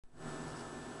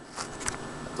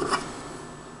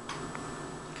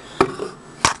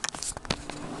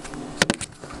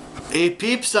Hey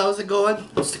peeps, how's it going?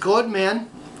 It's the Code Man,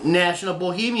 National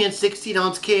Bohemian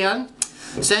 16-ounce can,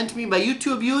 sent to me by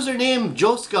YouTube username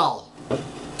Joe Skull.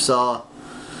 So,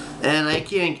 and I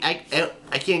can't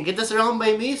get this around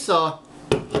by me, so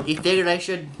he figured I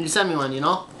should send me one, you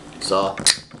know. So,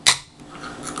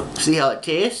 see how it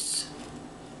tastes.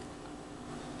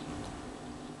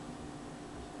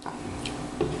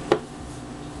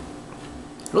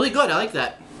 Really good, I like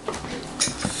that.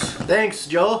 Thanks,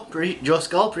 Joe. Joe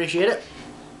Skull, appreciate it.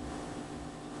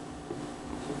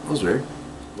 That was weird.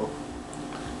 Oh.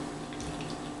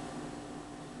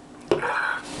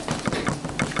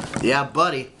 Yeah,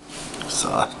 buddy.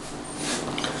 So,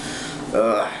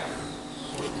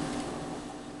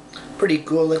 pretty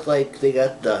cool. Look like they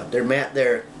got their mat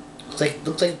there.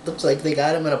 Looks like they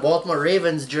got him in a Baltimore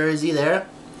Ravens jersey there.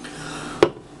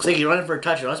 Looks like he's running for a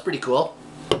touchdown. That's pretty cool.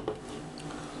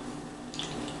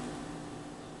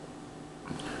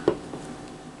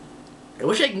 I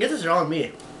wish I can get this around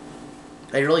me.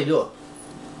 I really do.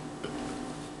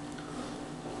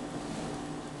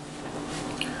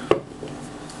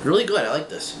 Really good. I like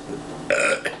this.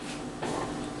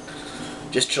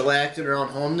 Just chillaxing around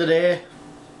home today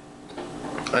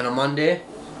on a Monday.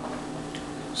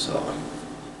 So,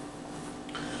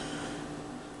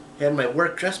 had my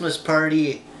work Christmas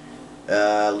party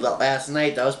last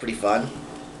night. That was pretty fun.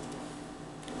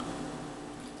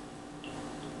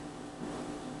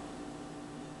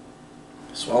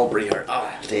 Swallowed pretty hard.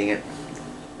 Ah, oh, dang it.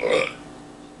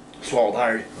 Swallowed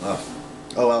hard. Oh,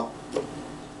 oh well.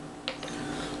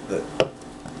 But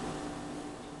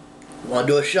want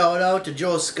to do a shout out to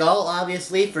Joe Skull,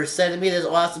 obviously, for sending me this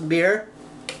awesome beer.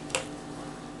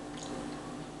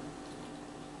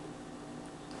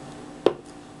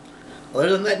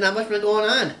 Other than that, not much been going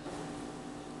on.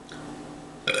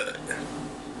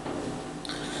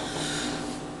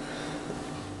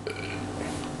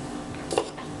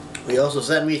 He also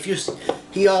sent me a few.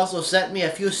 He also sent me a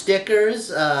few stickers,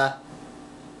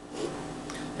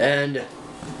 and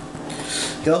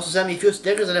he also sent me a few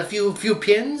stickers and a few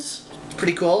pins. It's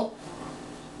pretty cool.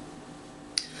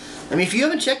 I mean, if you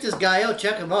haven't checked this guy out,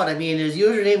 check him out. I mean, his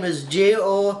username is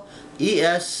JOESKULL,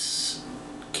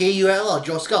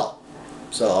 Joe Skull.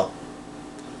 So,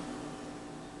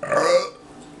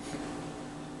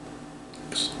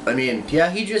 I mean, yeah,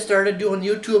 he just started doing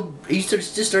YouTube. He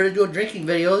just started doing drinking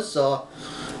videos. So,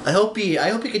 I hope he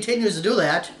continues to do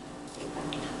that.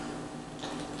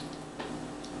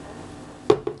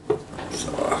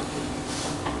 So,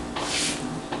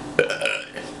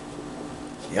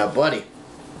 yeah, buddy.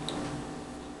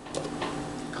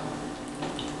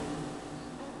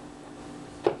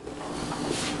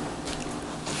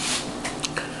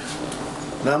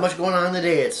 Not much going on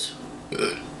today. It's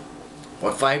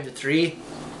what, 5 to 3.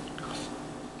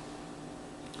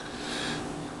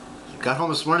 Got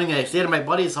home this morning. I stayed at my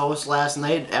buddy's house last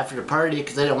night after the party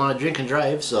because I didn't want to drink and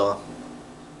drive. So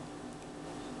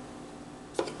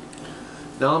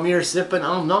now I'm here sipping.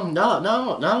 Oh no!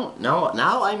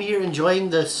 Now I'm here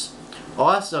enjoying this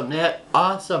awesome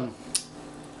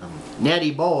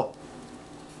Natty Boh.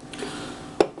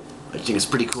 I think it's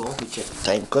pretty cool. We check the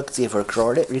time quick, see if we're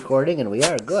recording, and we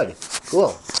are. Good.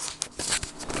 Cool.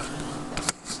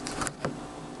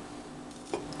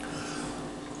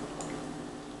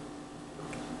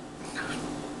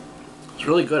 It's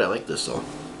really good. I like this though.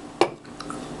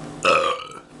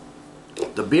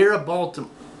 The beer of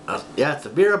Baltimore. Yeah, it's the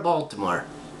beer of Baltimore.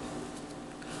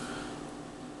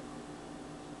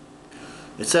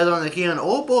 It says on the can,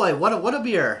 "Oh boy, what a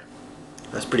beer!"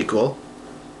 That's pretty cool.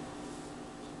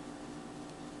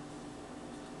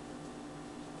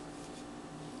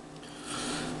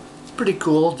 Pretty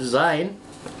cool design.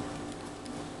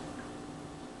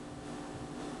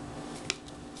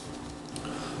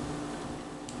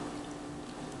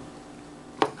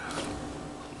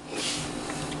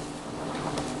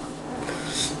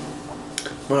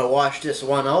 I'm gonna wash this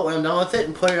one out when I'm done with it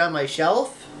and put it on my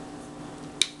shelf.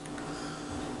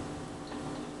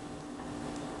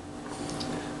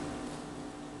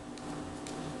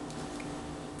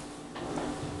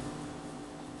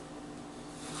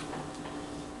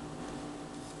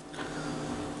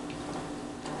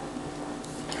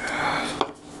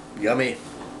 Yummy.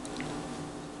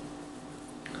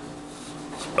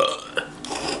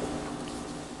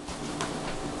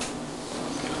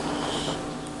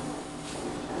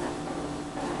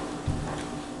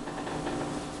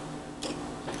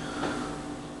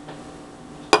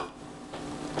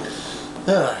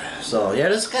 So yeah,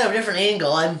 this is kind of a different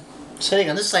angle. I'm sitting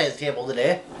on this side of the table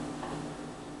today.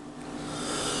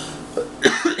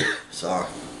 So.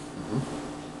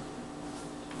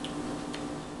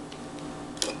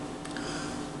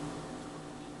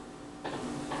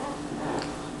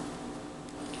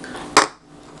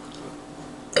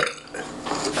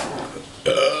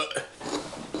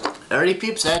 Alrighty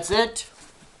peeps, that's it.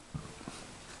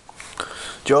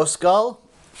 Joe Skull,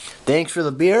 thanks for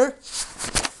the beer.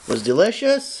 It was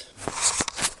delicious.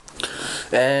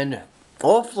 And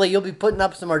hopefully you'll be putting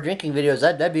up some more drinking videos.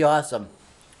 That'd be awesome.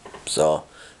 So,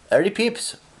 alrighty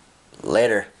peeps,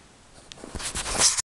 later.